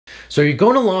So you're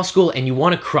going to law school and you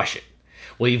want to crush it.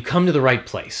 Well, you've come to the right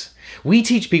place. We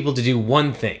teach people to do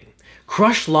one thing: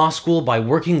 crush law school by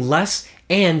working less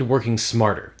and working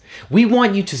smarter. We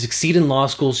want you to succeed in law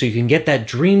school so you can get that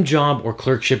dream job or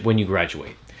clerkship when you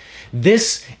graduate.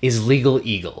 This is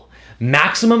LegalEagle.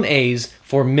 Maximum A's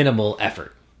for minimal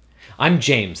effort. I'm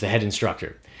James, the head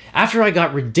instructor. After I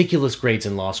got ridiculous grades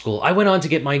in law school, I went on to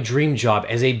get my dream job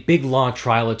as a big law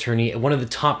trial attorney at one of the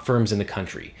top firms in the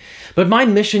country. But my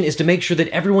mission is to make sure that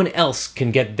everyone else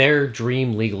can get their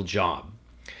dream legal job.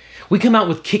 We come out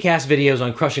with kick-ass videos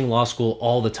on crushing law school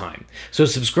all the time, so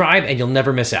subscribe and you'll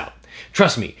never miss out.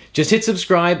 Trust me, just hit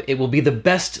subscribe, it will be the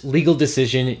best legal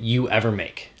decision you ever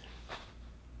make.